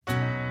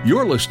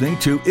You're listening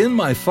to In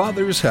My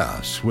Father's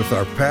House with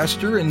our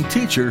pastor and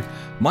teacher,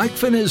 Mike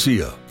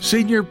Finizio,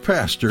 senior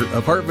pastor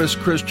of Harvest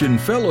Christian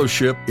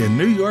Fellowship in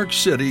New York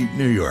City,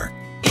 New York.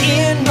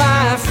 In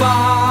my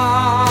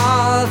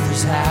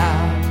Father's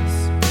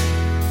house,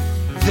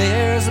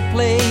 there's a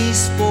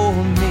place for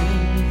me.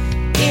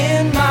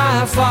 In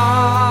my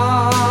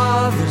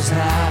Father's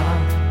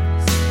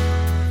house,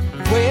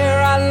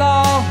 where I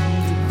long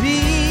to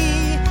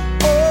be.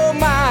 Oh,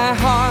 my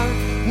heart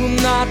will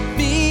not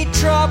be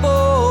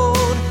troubled.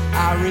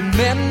 I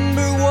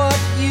remember what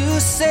you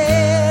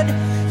said.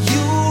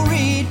 You'll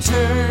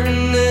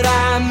return that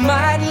I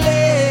might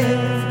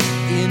live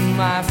in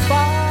my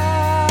Father's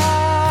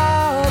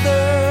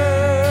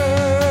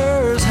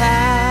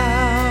house.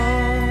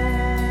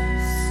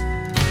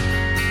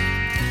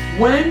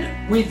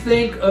 When we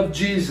think of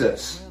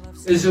Jesus,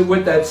 is it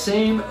with that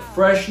same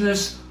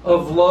freshness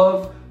of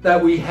love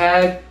that we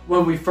had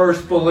when we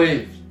first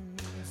believed?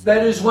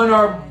 That is when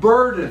our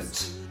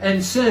burdens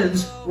and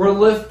sins were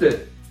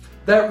lifted.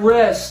 That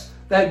rest,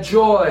 that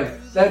joy,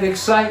 that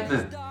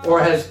excitement,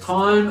 or has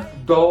time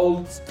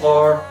dulled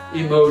our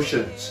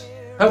emotions?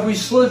 Have we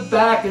slid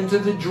back into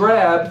the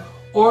drab,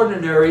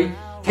 ordinary,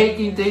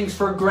 taking things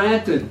for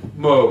granted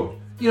mode?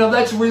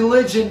 That's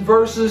religion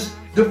versus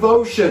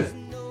devotion.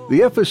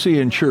 The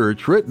Ephesian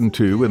church, written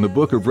to in the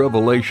book of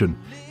Revelation,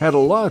 had a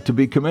lot to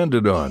be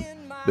commended on.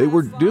 They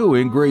were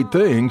doing great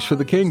things for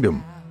the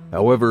kingdom.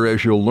 However,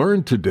 as you'll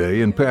learn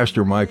today in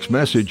Pastor Mike's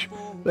message,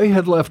 they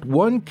had left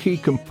one key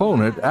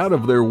component out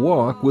of their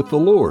walk with the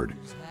Lord,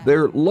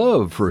 their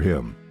love for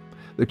Him.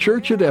 The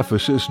church at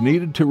Ephesus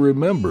needed to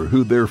remember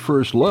who their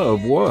first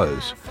love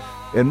was.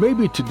 And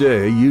maybe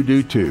today you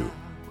do too.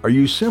 Are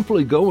you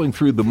simply going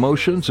through the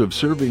motions of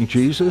serving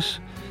Jesus?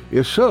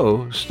 If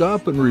so,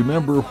 stop and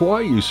remember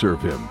why you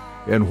serve Him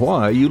and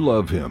why you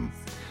love Him.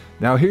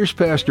 Now here's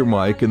Pastor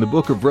Mike in the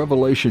book of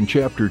Revelation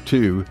chapter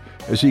 2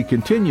 as he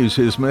continues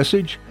his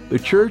message, The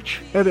Church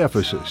at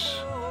Ephesus.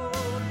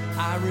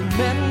 I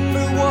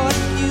remember what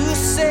you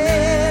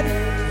said.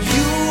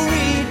 You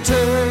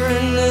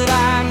return that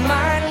I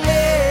might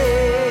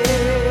live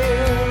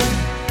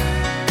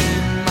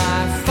in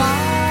my Father's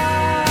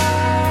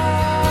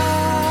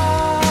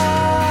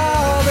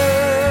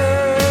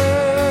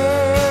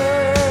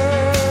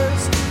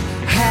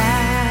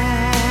house.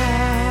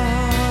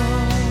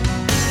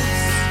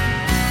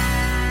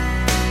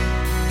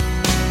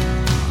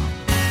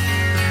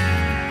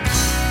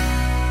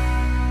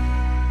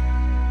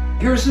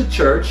 Here's a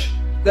church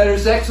that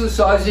is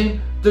exercising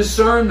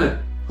discernment,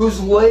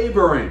 who's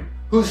laboring,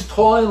 who's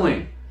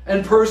toiling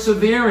and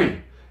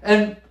persevering.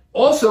 And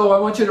also, I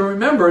want you to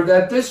remember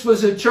that this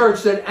was a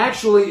church that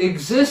actually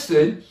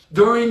existed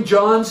during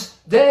John's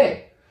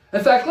day.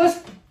 In fact,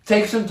 let's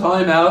take some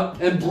time out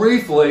and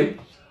briefly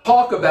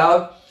talk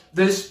about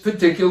this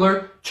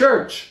particular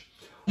church.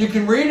 You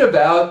can read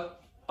about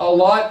a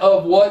lot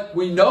of what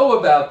we know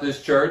about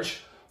this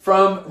church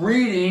from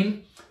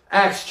reading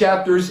Acts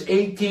chapters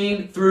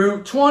 18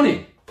 through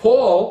 20.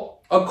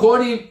 Paul,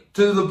 according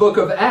to the book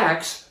of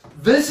Acts,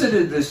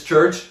 visited this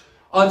church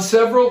on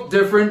several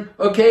different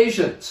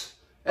occasions.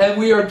 And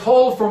we are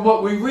told from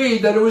what we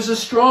read that it was a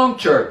strong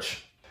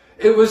church.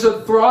 It was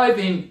a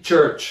thriving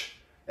church.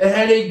 It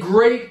had a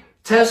great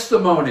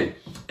testimony.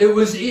 It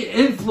was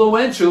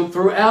influential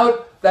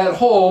throughout that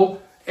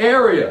whole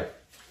area.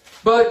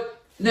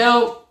 But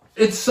now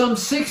it's some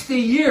 60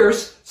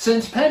 years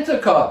since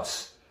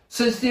Pentecost,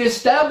 since the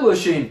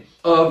establishing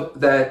of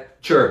that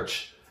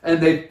church. And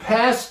they've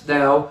passed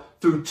now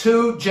through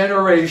 2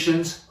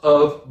 generations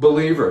of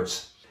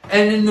believers.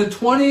 And in the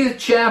 20th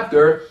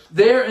chapter,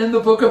 there in the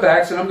book of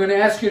Acts, and I'm going to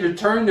ask you to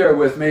turn there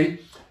with me,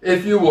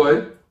 if you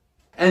would,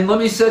 and let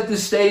me set the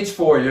stage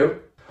for you.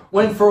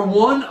 When for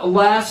one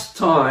last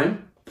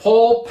time,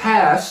 Paul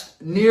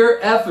passed near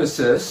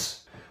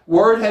Ephesus,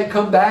 word had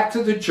come back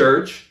to the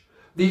church,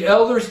 the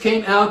elders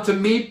came out to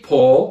meet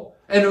Paul,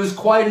 and it was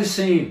quite a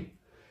scene.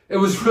 It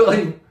was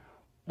really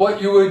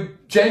what you would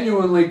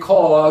genuinely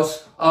call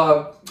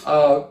a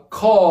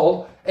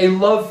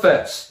love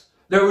fest.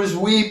 There was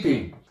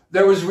weeping.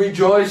 There was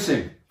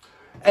rejoicing.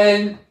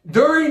 And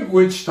during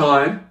which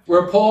time,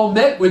 where Paul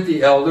met with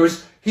the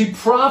elders, he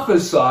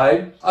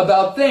prophesied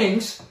about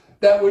things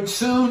that would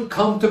soon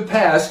come to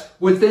pass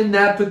within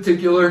that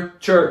particular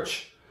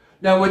church.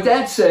 Now, with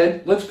that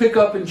said, let's pick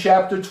up in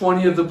chapter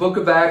 20 of the book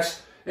of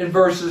Acts in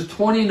verses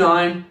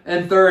 29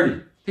 and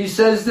 30. He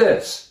says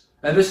this,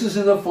 and this is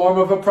in the form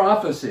of a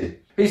prophecy.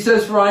 He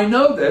says, "For I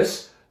know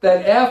this,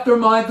 that after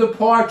my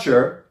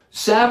departure,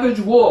 savage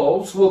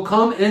wolves will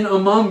come in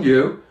among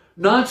you,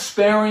 not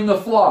sparing the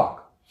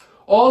flock.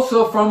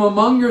 Also from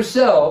among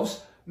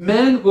yourselves,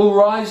 men will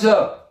rise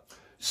up,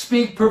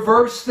 speak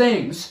perverse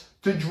things,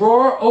 to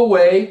draw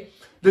away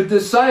the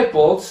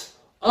disciples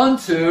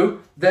unto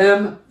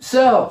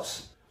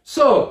themselves."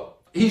 So,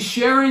 he's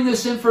sharing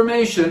this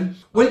information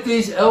with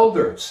these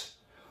elders.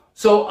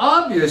 So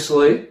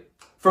obviously,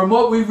 from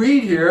what we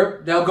read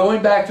here, now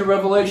going back to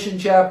Revelation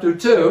chapter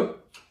 2,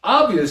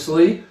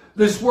 obviously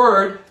this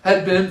word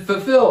had been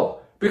fulfilled.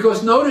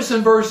 Because notice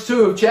in verse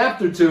 2 of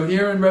chapter 2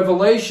 here in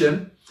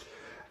Revelation,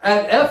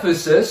 at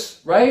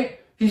Ephesus, right?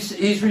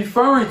 He's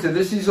referring to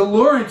this. He's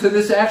alluring to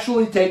this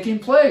actually taking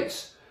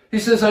place. He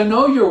says, I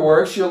know your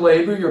works, your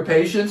labor, your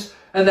patience,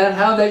 and that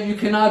how that you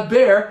cannot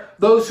bear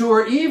those who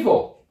are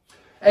evil.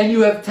 And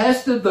you have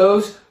tested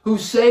those who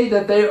say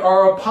that they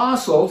are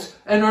apostles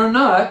and are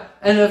not,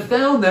 and have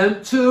found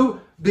them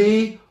to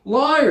be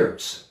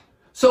liars.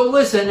 So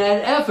listen,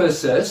 at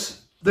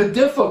Ephesus, the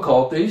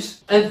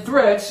difficulties and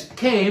threats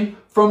came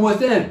from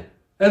within.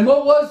 And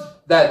what was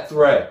that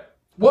threat?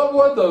 What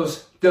were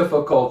those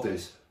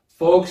difficulties?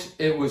 Folks,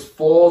 it was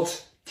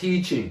false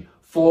teaching,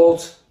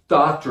 false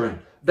doctrine.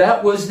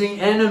 That was the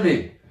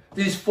enemy.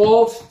 These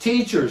false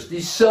teachers,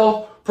 these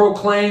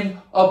self-proclaimed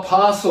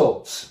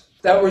apostles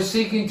that were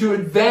seeking to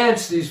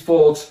advance these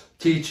false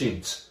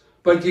teachings.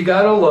 But you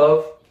gotta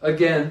love,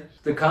 again,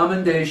 the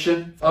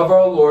commendation of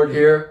our Lord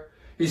here.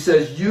 He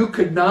says, you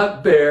could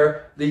not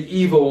bear the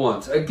evil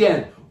ones.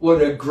 Again,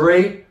 what a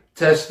great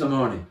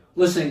testimony.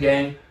 Listen,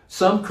 gang,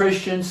 some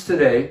Christians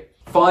today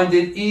find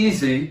it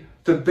easy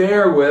to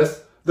bear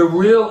with the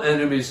real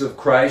enemies of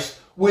Christ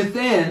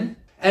within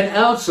and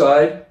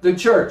outside the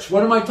church.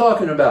 What am I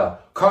talking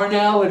about?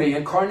 Carnality.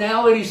 And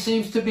carnality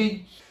seems to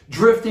be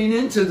drifting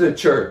into the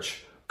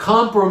church.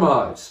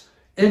 Compromise,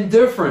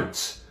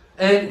 indifference,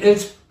 and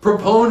its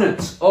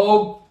proponents.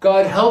 Oh,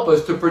 God help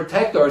us to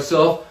protect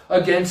ourselves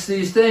against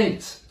these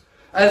things.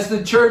 As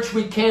the church,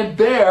 we can't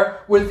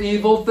bear with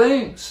evil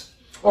things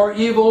or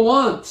evil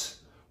ones.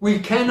 We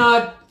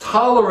cannot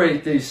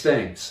tolerate these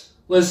things.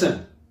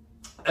 Listen,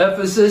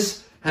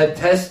 Ephesus had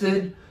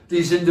tested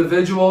these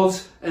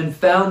individuals and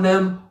found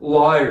them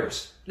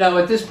liars. Now,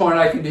 at this point,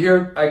 I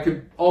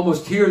could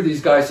almost hear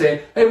these guys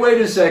saying, hey,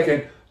 wait a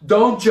second,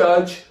 don't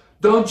judge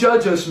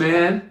us,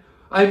 man.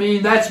 I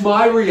mean, that's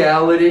my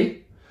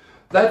reality.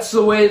 That's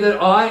the way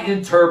that I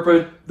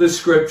interpret the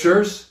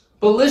scriptures.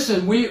 But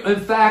listen, we, in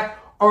fact,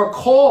 are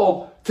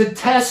called to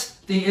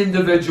test the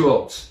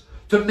individuals,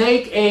 to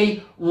make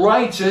a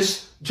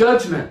righteous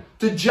judgment,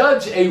 to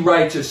judge a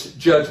righteous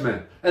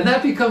judgment. And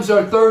that becomes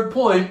our third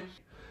point,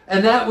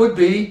 and that would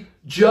be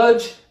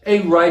judge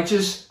a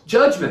righteous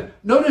judgment.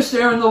 Notice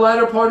there in the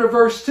latter part of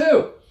verse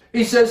 2.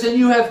 He says, and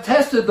you have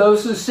tested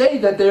those who say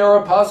that they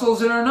are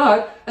apostles and are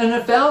not, and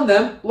have found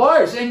them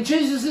liars. And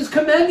Jesus is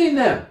commending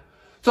them.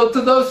 So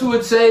to those who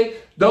would say,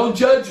 don't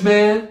judge,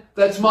 man,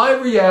 that's my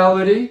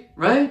reality,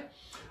 right?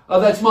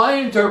 That's my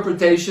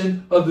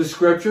interpretation of the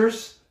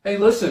scriptures. Hey,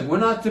 listen, we're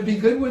not to be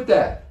good with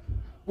that.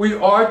 We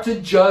are to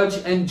judge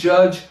and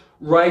judge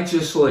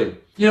righteously.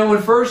 You know,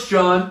 in 1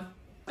 John,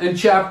 in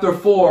chapter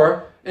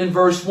 4, in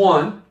verse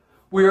 1,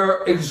 we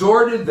are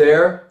exhorted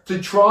there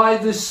to try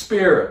the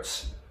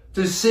spirits,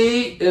 to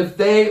see if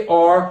they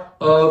are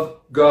of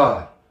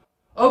God.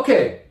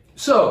 Okay,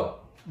 so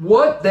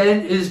what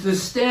then is the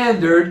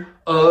standard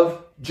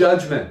of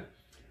judgment?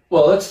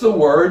 Well, it's the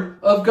Word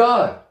of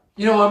God.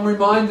 You know, I'm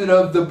reminded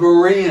of the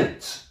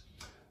Bereans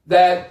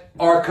that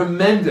are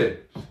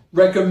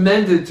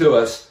recommended to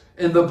us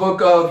in the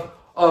book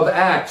of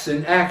Acts,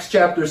 in Acts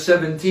chapter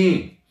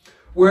 17,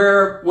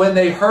 where when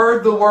they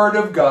heard the Word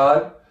of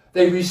God,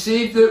 they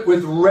received it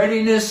with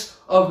readiness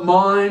of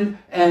mind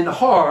and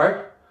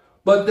heart,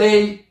 but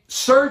they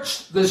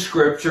searched the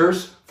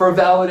scriptures for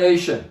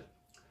validation.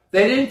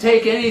 They didn't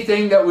take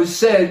anything that was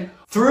said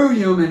through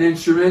human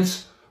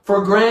instruments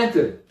for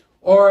granted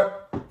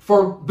or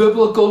for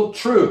biblical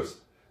truth.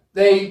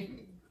 They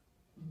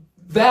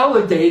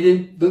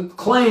validated the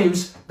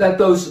claims that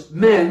those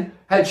men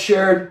had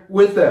shared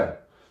with them.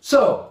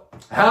 So,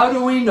 how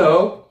do we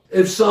know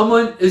if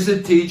someone is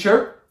a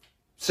teacher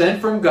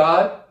sent from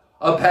God,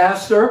 a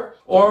pastor,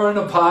 or an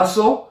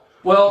apostle?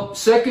 Well,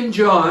 2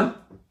 John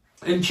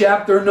in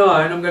chapter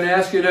 9, I'm going to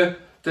ask you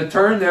to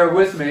turn there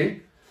with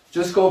me.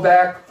 Just go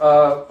back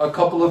a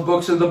couple of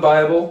books of the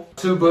Bible,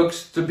 2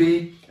 books to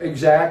be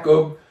exact.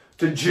 Go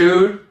to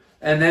Jude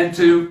and then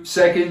to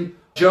 2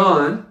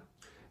 John.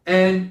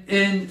 And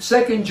in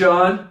 2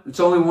 John, it's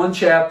only one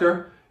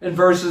chapter, in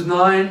verses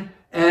 9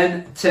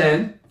 and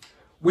 10,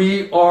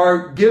 we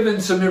are given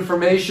some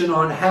information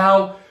on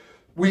how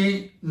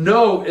we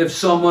know if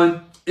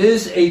someone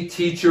is a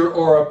teacher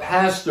or a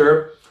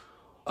pastor,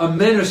 a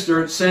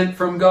minister sent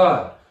from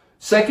God.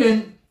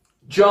 2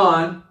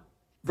 John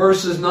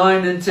verses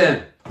 9 and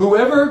 10.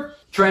 Whoever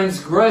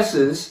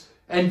transgresses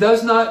and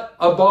does not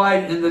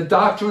abide in the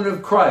doctrine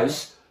of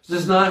Christ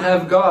does not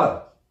have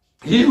God.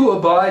 He who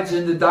abides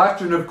in the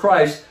doctrine of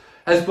Christ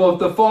has both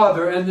the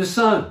Father and the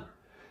Son.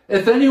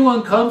 If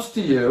anyone comes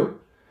to you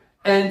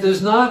and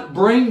does not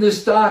bring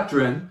this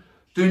doctrine,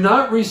 do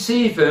not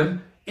receive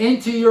him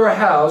into your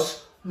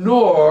house,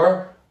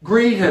 nor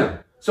greet him.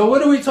 So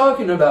what are we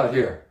talking about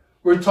here?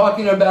 We're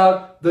talking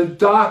about the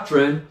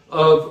doctrine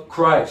of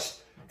Christ.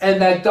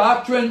 And that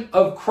doctrine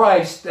of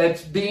Christ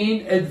that's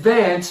being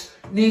advanced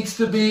needs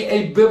to be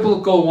a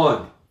biblical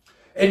one.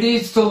 It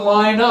needs to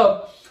line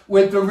up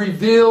with the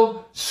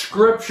revealed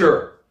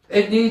scripture.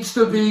 It needs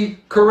to be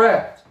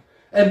correct.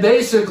 And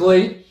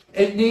basically,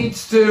 it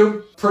needs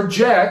to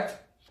project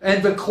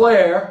and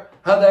declare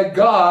how that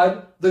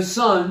God, the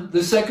Son,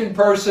 the second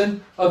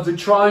person of the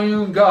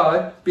triune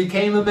God,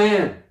 became a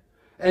man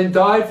and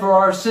died for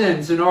our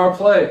sins in our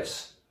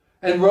place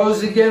and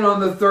rose again on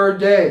the third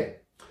day.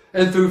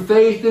 And through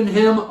faith in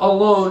him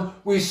alone,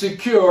 we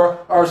secure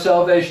our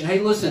salvation. Hey,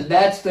 listen,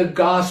 that's the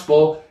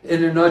gospel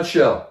in a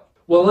nutshell.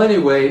 Well,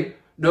 anyway,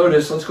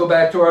 notice, let's go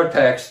back to our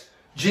text.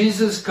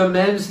 Jesus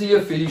commends the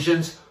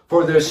Ephesians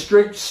for their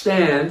strict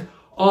stand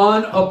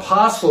on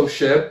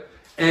apostleship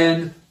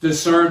and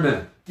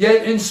discernment.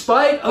 Yet, in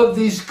spite of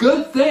these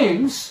good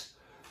things,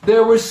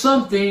 there was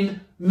something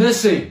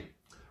missing.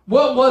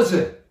 What was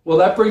it? Well,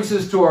 that brings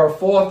us to our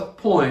fourth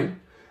point,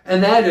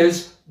 and that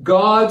is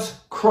God's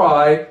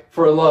cry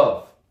for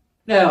love.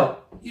 Now,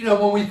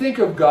 when we think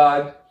of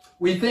God,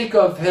 we think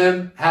of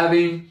him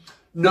having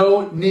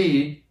no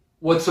need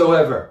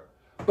whatsoever.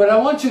 But I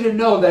want you to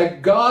know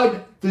that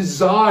God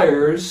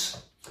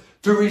desires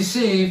to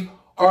receive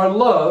our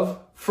love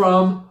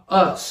from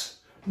us.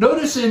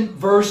 Notice in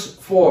verse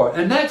 4,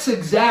 and that's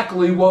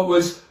exactly what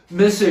was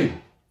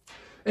missing.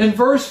 In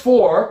verse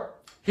 4,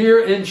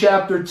 here in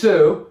chapter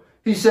 2,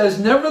 he says,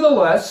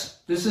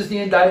 nevertheless, this is the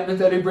indictment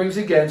that he brings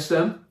against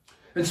them.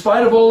 In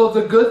spite of all of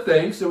the good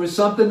things, there was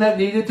something that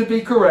needed to be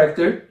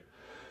corrected.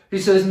 He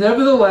says,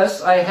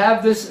 nevertheless, I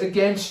have this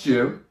against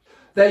you,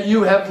 that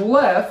you have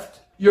left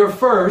your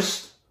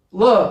first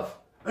love.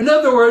 In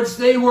other words,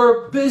 they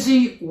were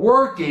busy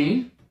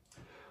working.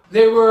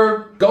 They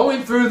were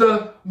going through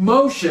the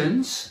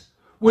motions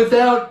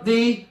without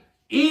the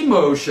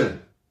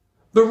emotion,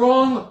 the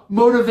wrong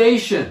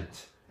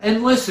motivations.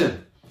 And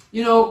listen,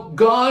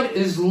 God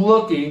is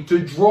looking to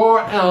draw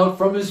out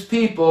from his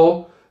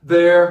people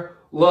their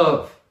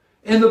love.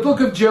 In the book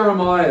of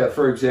Jeremiah,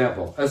 for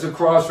example, as a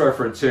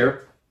cross-reference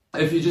here,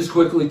 if you just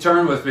quickly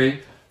turn with me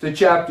to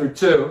chapter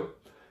 2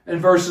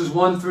 and verses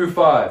 1 through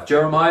 5.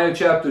 Jeremiah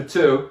chapter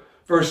 2,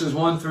 verses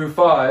 1 through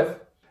 5.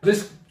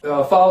 This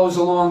follows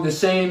along the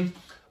same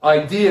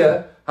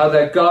idea, how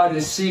that God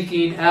is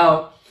seeking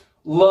out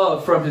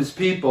love from his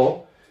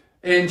people.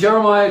 In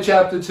Jeremiah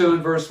chapter 2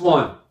 and verse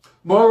 1,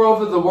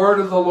 moreover, the word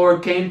of the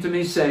Lord came to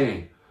me,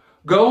 saying,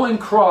 go and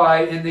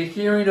cry in the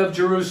hearing of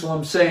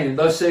Jerusalem, saying,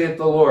 thus saith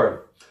the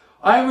Lord,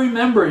 I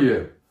remember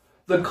you,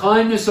 the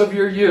kindness of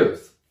your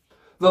youth,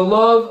 the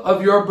love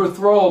of your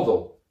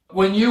betrothal,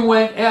 when you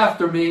went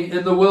after me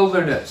in the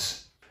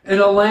wilderness, in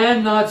a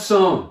land not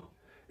sown.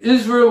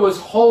 Israel was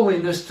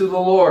holiness to the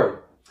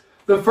Lord,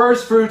 the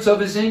first fruits of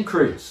his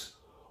increase.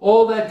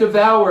 All that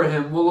devour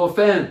him will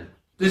offend.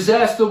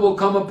 Disaster will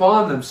come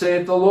upon them,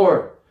 saith the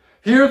Lord.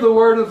 Hear the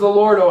word of the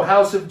Lord, O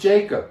house of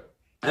Jacob,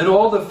 and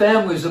all the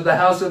families of the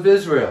house of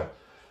Israel.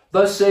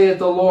 Thus saith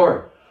the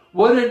Lord,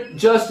 what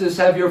injustice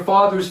have your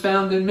fathers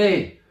found in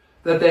me,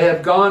 that they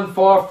have gone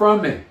far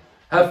from me,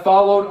 have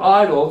followed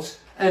idols,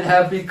 and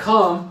have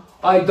become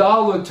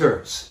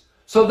idolaters.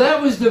 So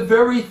that was the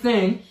very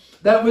thing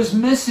that was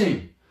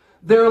missing.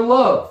 Their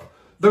love,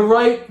 the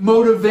right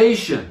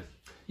motivation.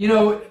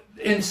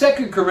 In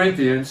 2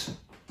 Corinthians,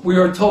 we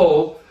are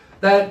told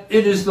that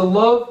it is the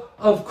love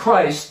of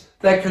Christ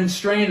that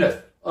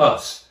constraineth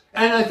us.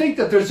 And I think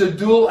that there's a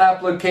dual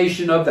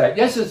application of that.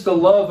 Yes, it's the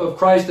love of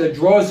Christ that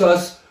draws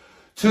us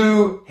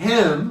to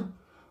him,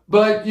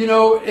 but,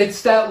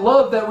 it's that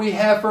love that we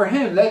have for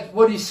him. That's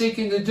what he's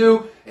seeking to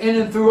do in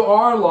and through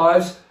our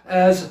lives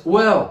as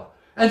well.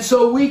 And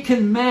so we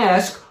can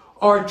mask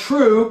our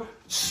true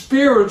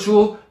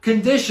spiritual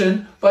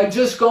condition by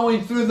just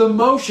going through the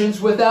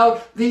motions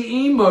without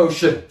the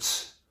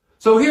emotions.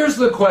 So here's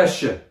the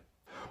question.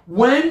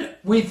 When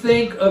we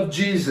think of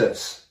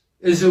Jesus,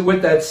 is it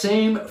with that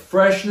same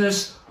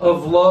freshness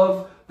of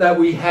love that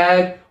we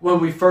had when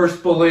we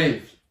first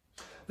believed?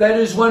 That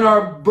is when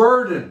our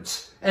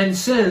burdens and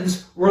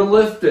sins were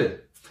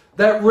lifted.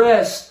 That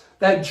rest,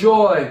 that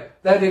joy,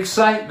 that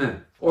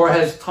excitement. Or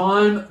has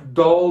time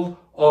dulled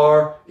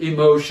our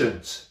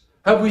emotions?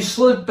 Have we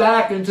slipped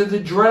back into the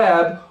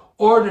drab,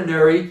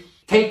 ordinary,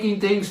 taking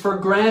things for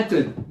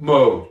granted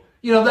mode?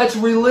 That's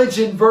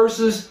religion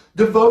versus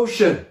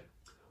devotion.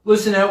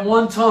 Listen, at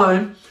one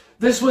time,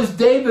 this was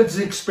David's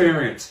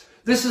experience.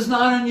 This is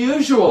not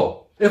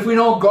unusual if we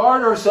don't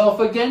guard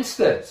ourselves against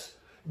this.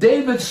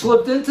 David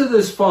slipped into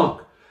this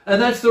funk.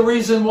 And that's the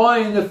reason why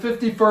in the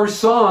 51st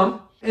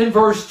Psalm, in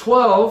verse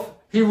 12,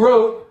 he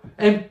wrote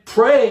and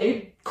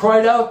prayed,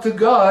 cried out to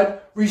God,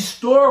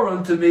 restore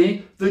unto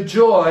me the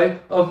joy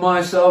of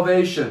my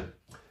salvation.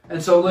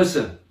 And so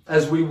listen,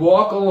 as we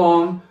walk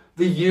along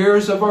the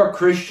years of our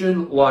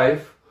Christian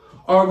life,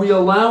 are we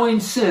allowing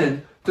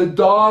sin to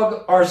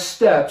dog our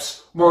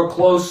steps more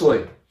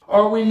closely?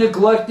 Are we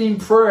neglecting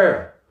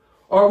prayer?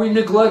 Are we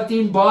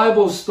neglecting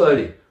Bible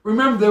study?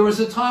 Remember, there was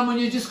a time when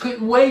you just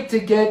couldn't wait to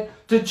get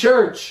to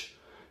church.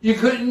 You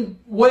couldn't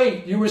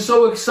wait. You were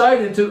so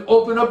excited to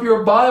open up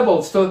your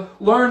Bibles to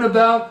learn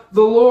about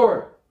the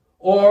Lord.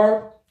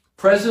 Or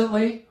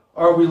presently,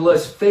 are we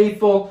less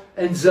faithful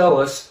and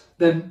zealous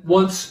than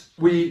once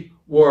we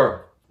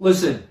were?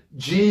 Listen,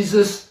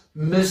 Jesus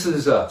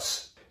misses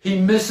us. He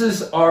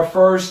misses our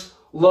first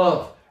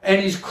love.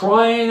 And he's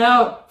crying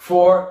out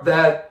for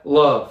that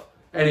love.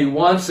 and he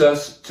wants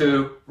us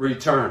to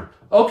return.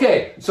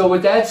 Okay, so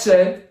with that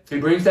said, he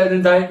brings that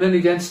indictment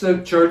against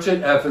the church at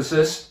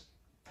Ephesus.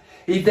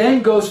 He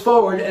then goes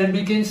forward and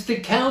begins to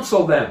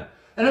counsel them.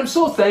 And I'm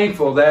so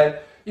thankful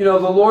that, the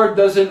Lord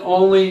doesn't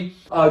only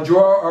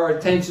draw our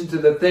attention to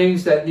the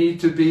things that need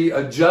to be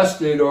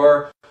adjusted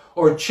or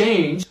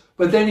changed,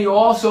 but then he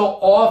also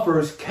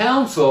offers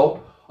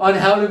counsel on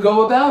how to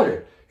go about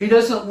it. He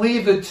doesn't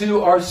leave it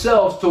to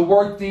ourselves to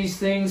work these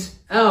things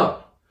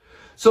out.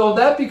 So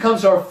that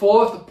becomes our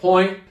fourth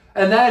point,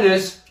 and that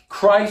is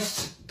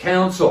Christ's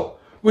counsel,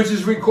 which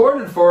is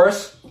recorded for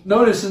us,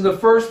 notice, in the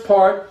first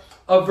part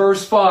of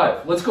verse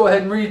 5. Let's go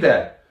ahead and read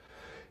that.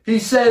 He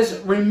says,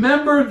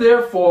 "Remember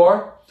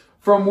therefore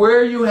from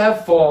where you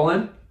have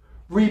fallen,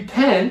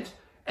 repent,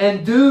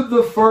 and do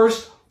the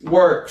first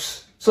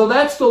works." So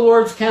that's the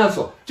Lord's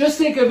counsel. Just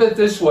think of it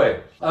this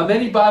way.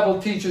 Many Bible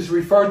teachers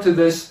refer to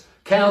this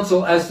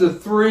counsel as the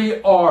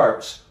 3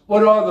 R's.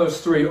 What are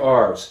those 3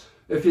 R's?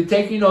 If you're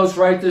taking notes,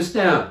 write this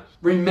down.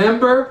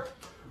 Remember,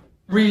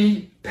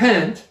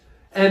 repent,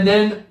 and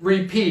then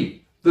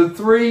repeat. The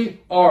 3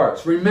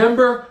 R's.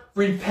 Remember,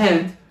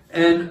 repent,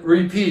 and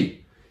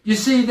repeat. You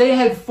see, they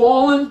had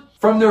fallen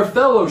from their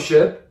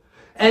fellowship,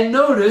 and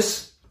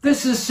notice,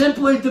 this is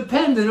simply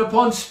dependent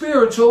upon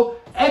spiritual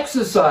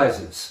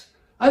exercises.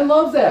 I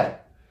love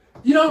that.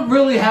 You don't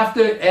really have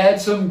to add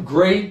some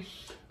great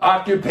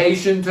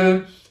occupation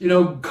to,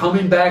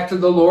 coming back to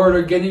the Lord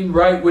or getting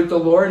right with the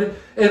Lord.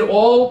 It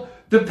all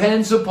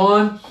depends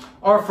upon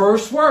our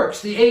first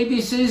works, the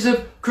ABCs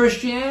of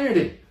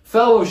Christianity: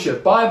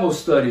 fellowship, Bible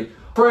study,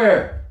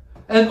 prayer,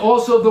 and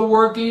also the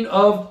working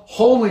of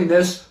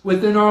holiness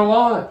within our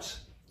lives.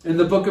 In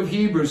the book of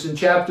Hebrews, in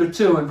chapter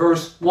 2 and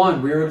verse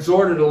 1, we are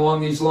exhorted along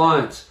these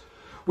lines,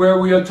 where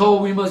we are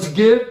told we must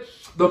give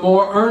the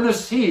more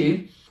earnest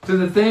heed to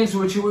the things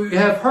which we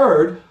have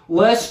heard,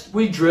 lest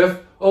we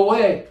drift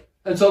away.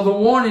 And so the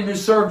warning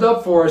is served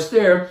up for us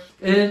there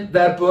in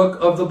that book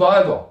of the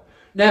Bible.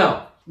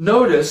 Now,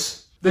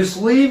 notice this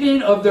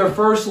leaving of their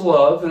first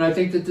love, and I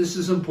think that this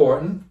is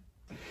important.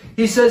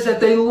 He says that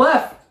they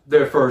left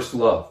their first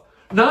love,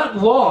 not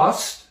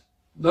lost.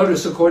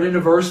 Notice according to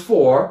verse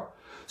 4.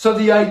 So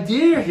the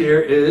idea here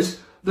is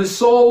the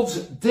soul's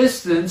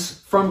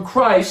distance from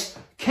Christ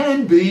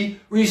can be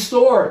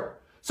restored.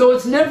 So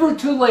it's never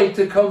too late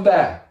to come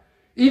back,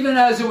 even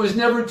as it was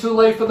never too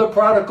late for the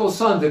prodigal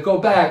son to go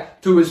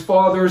back to his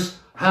father's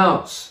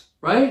house,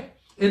 right?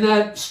 In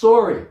that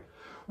story,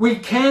 we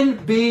can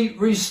be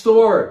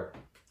restored.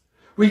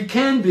 We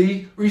can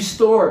be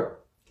restored.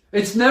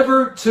 It's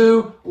never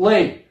too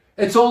late.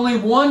 It's only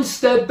one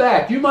step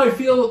back. You might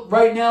feel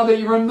right now that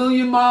you're a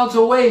million miles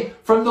away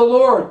from the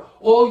Lord.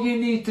 All you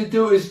need to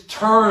do is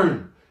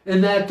turn in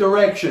that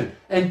direction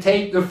and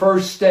take the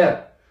first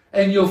step.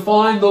 And you'll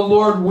find the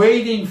Lord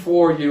waiting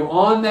for you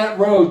on that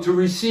road to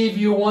receive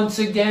you once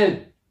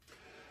again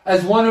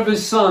as one of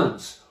his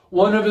sons,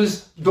 one of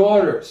his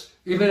daughters,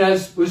 even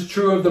as was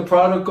true of the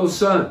prodigal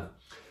son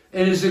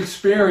in his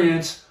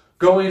experience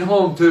going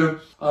home to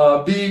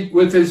be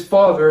with his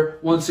father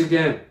once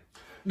again.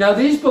 Now,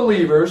 these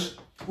believers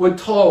were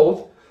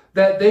told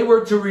that they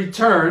were to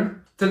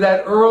return to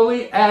that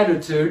early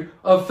attitude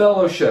of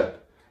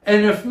fellowship.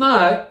 And if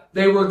not,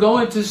 they were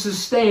going to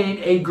sustain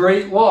a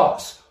great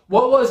loss.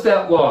 What was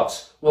that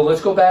loss? Well,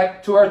 let's go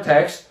back to our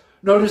text.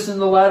 Notice in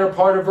the latter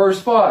part of verse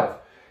 5.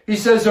 He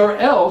says, "Or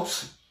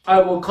else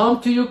I will come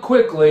to you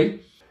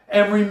quickly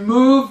and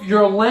remove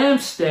your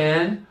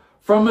lampstand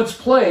from its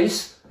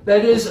place,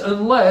 that is,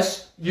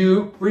 unless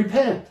you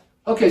repent."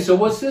 Okay, so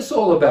what's this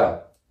all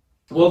about?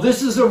 Well,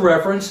 this is a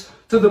reference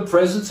to the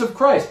presence of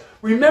Christ.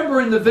 Remember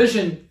in the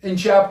vision in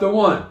chapter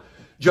 1,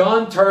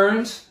 John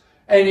turns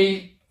and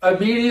he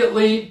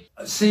immediately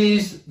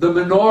sees the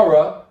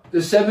menorah,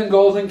 the 7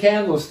 golden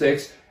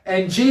candlesticks,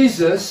 and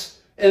Jesus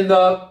in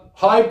the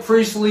high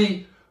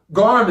priestly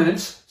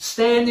garments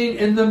standing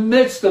in the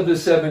midst of the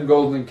 7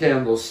 golden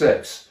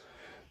candlesticks,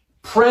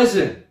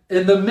 present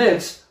in the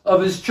midst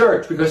of his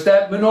church, because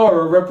that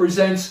menorah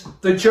represents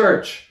the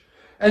church.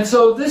 And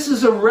so this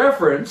is a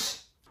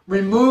reference,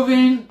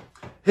 removing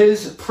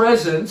his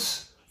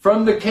presence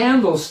from the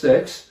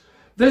candlesticks.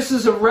 This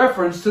is a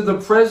reference to the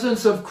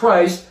presence of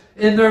Christ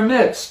in their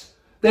midst.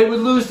 They would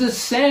lose the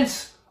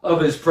sense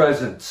of his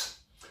presence,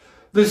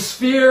 the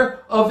sphere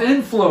of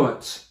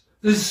influence,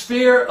 the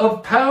sphere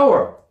of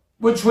power,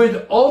 which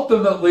would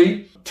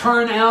ultimately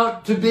turn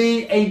out to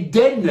be a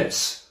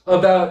deadness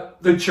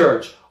about the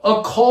church,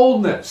 a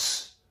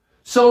coldness.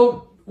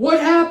 So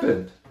what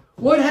happened?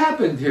 What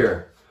happened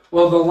here?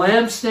 Well, the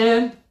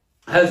lampstand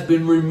has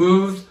been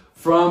removed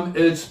from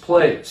its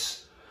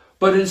place.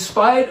 But in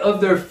spite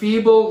of their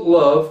feeble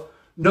love,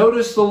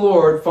 notice the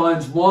Lord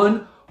finds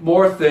one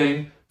more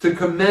thing to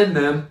commend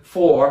them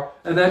for,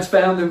 and that's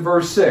found in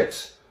verse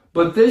 6.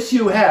 "But this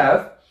you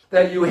have,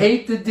 that you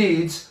hate the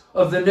deeds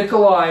of the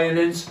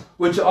Nicolaitans,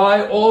 which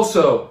I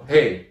also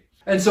hate."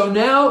 And so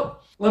now,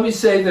 let me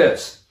say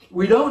this.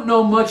 We don't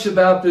know much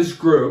about this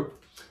group,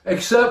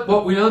 except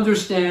what we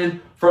understand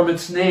from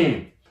its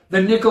name, the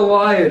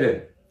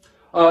Nicolaitan.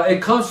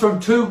 It comes from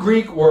two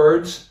Greek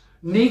words,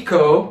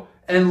 Nico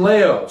and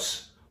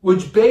Laos,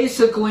 which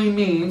basically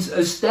means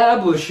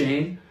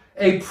establishing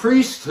a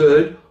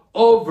priesthood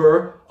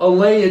over a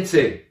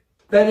laity.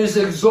 That is,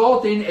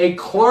 exalting a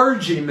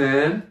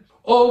clergyman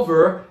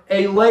over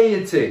a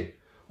laity.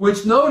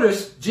 Which,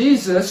 notice,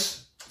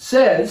 Jesus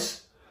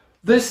says,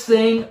 "This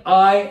thing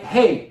I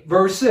hate,"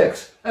 verse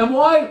 6. And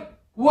why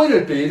would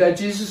it be that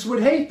Jesus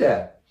would hate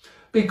that?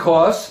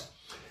 Because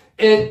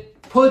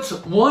it puts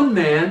one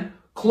man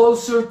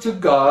closer to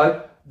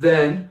God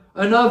than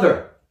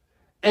another.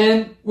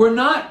 And we're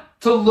not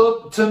to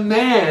look to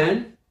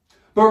man,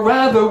 but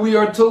rather we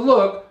are to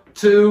look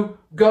to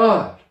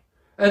God.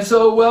 And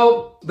so,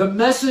 well, the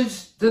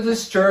message to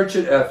this church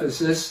at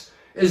Ephesus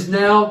is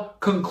now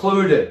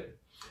concluded.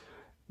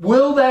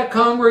 Will that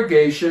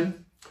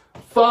congregation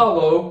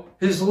follow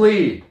his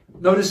lead?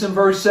 Notice in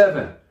verse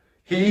 7,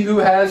 he who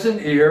has an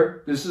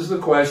ear, this is the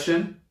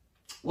question,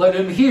 let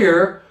him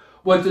hear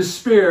what the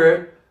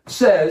Spirit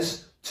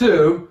says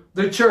to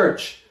the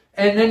church.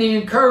 And then he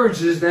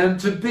encourages them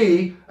to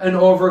be an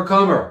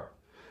overcomer.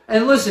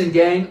 And listen,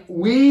 gang,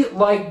 we,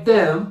 like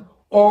them,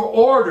 are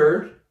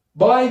ordered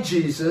by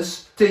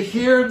Jesus to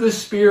hear the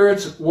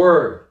Spirit's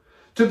word,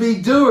 to be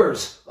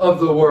doers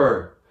of the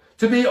word,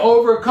 to be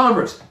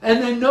overcomers.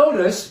 And then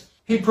notice,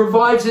 he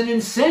provides an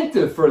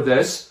incentive for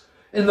this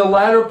in the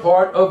latter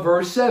part of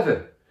verse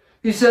 7.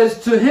 He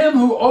says, "To him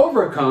who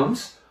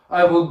overcomes,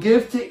 I will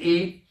give to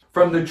eat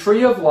from the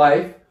tree of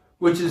life,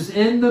 which is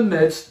in the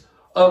midst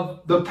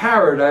of the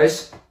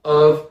paradise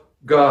of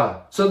God."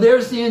 So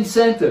there's the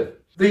incentive.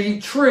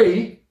 The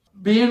tree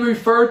being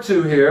referred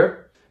to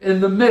here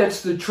in the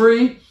midst, the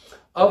tree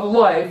of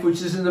life,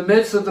 which is in the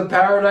midst of the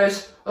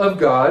paradise of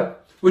God,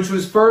 which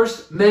was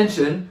first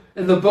mentioned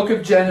in the book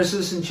of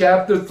Genesis in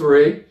chapter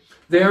 3,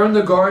 there in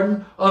the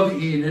Garden of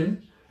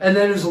Eden, and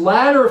then is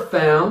latter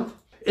found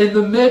in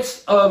the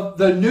midst of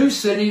the new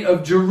city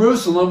of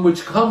Jerusalem,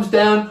 which comes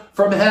down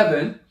from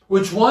heaven,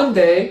 which one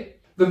day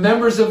the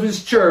members of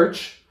his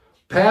church,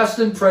 past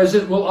and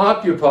present, will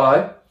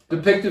occupy,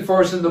 depicted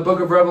for us in the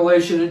book of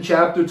Revelation in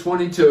chapter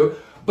 22.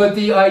 But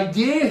the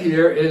idea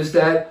here is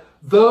that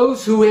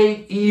those who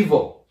hate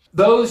evil,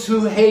 those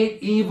who hate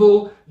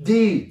evil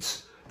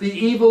deeds, the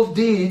evil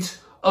deeds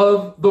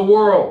of the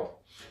world,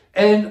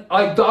 and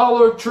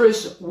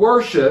idolatrous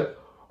worship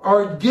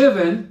are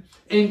given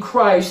in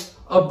Christ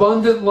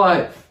abundant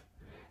life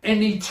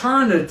and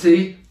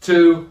eternity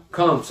to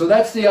come. So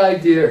that's the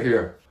idea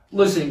here.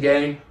 Listen,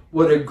 gang,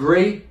 what a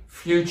great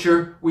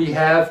future we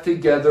have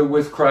together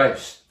with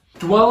Christ.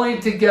 Dwelling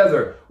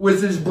together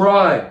with his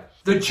bride,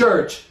 the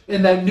church,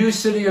 in that new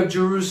city of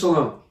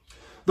Jerusalem.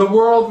 The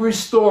world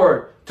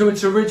restored to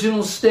its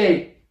original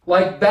state,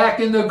 like back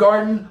in the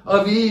Garden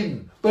of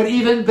Eden. But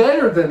even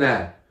better than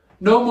that.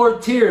 No more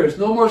tears,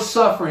 no more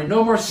suffering,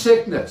 no more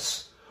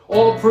sickness.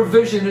 All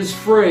provision is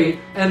free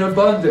and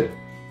abundant.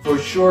 For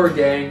sure,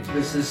 gang,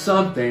 this is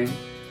something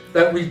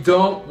that we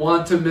don't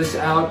want to miss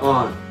out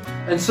on.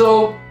 And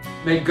so,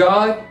 may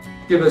God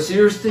give us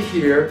ears to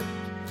hear,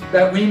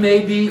 that we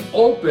may be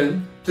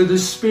open to the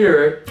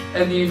Spirit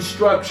and the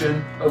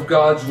instruction of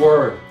God's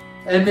Word.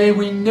 And may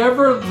we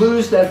never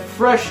lose that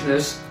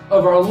freshness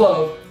of our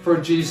love for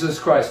Jesus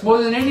Christ.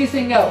 More than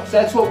anything else,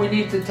 that's what we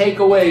need to take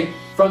away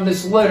from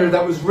this letter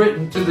that was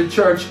written to the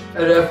church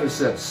at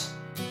Ephesus.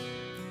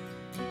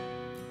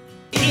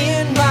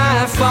 In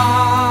my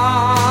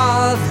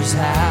Father's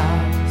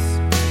house,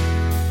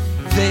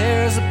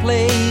 there's a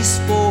place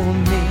for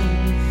me.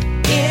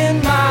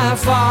 In my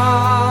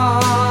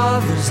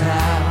Father's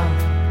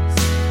house,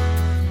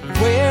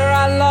 where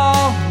I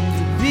long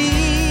to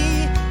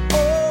be.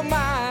 Oh,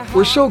 my.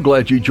 We're so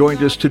glad you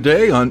joined us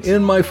today on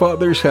In My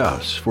Father's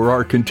House for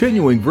our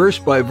continuing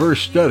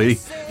verse-by-verse study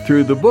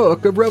through the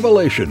book of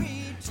Revelation.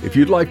 If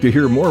you'd like to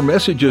hear more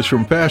messages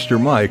from Pastor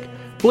Mike,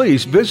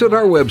 please visit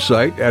our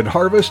website at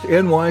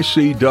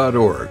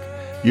harvestnyc.org.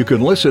 You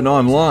can listen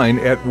online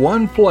at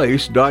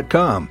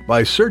oneplace.com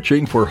by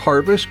searching for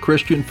Harvest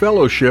Christian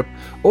Fellowship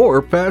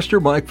or Pastor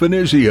Mike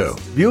Finizio.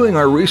 Viewing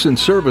our recent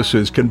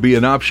services can be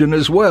an option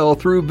as well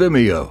through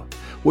Vimeo.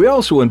 We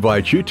also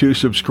invite you to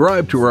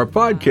subscribe to our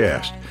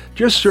podcast.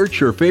 Just search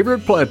your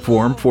favorite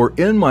platform for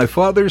In My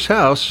Father's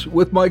House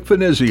with Mike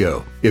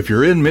Finizio. If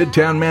you're in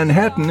Midtown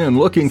Manhattan and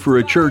looking for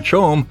a church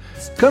home,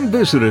 come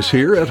visit us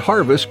here at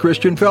Harvest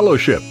Christian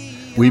Fellowship.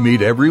 We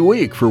meet every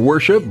week for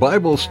worship,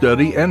 Bible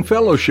study, and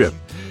fellowship.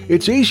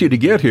 It's easy to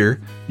get here.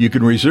 You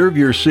can reserve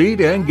your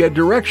seat and get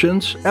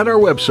directions at our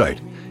website.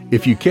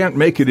 If you can't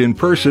make it in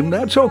person,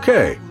 that's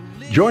okay.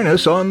 Join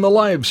us on the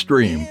live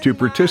stream to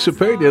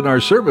participate in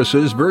our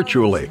services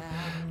virtually.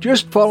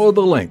 Just follow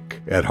the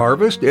link at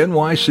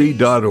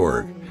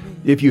harvestnyc.org.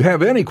 If you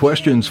have any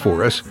questions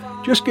for us,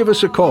 just give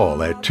us a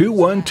call at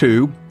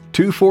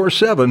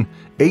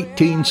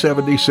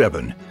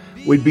 212-247-1877.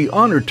 We'd be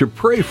honored to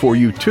pray for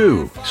you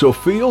too, so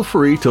feel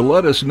free to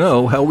let us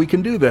know how we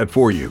can do that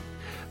for you.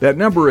 That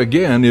number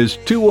again is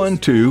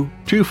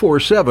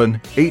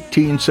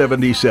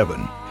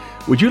 212-247-1877.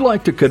 Would you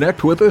like to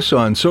connect with us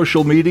on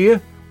social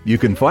media? You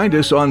can find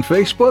us on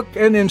Facebook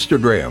and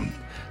Instagram.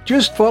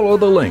 Just follow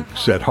the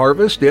links at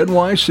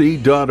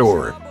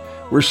harvestnyc.org.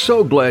 We're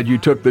so glad you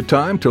took the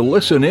time to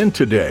listen in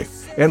today,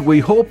 and we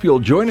hope you'll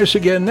join us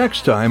again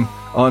next time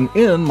on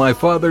In My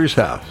Father's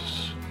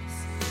House.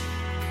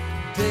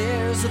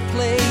 There's a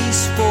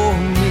place for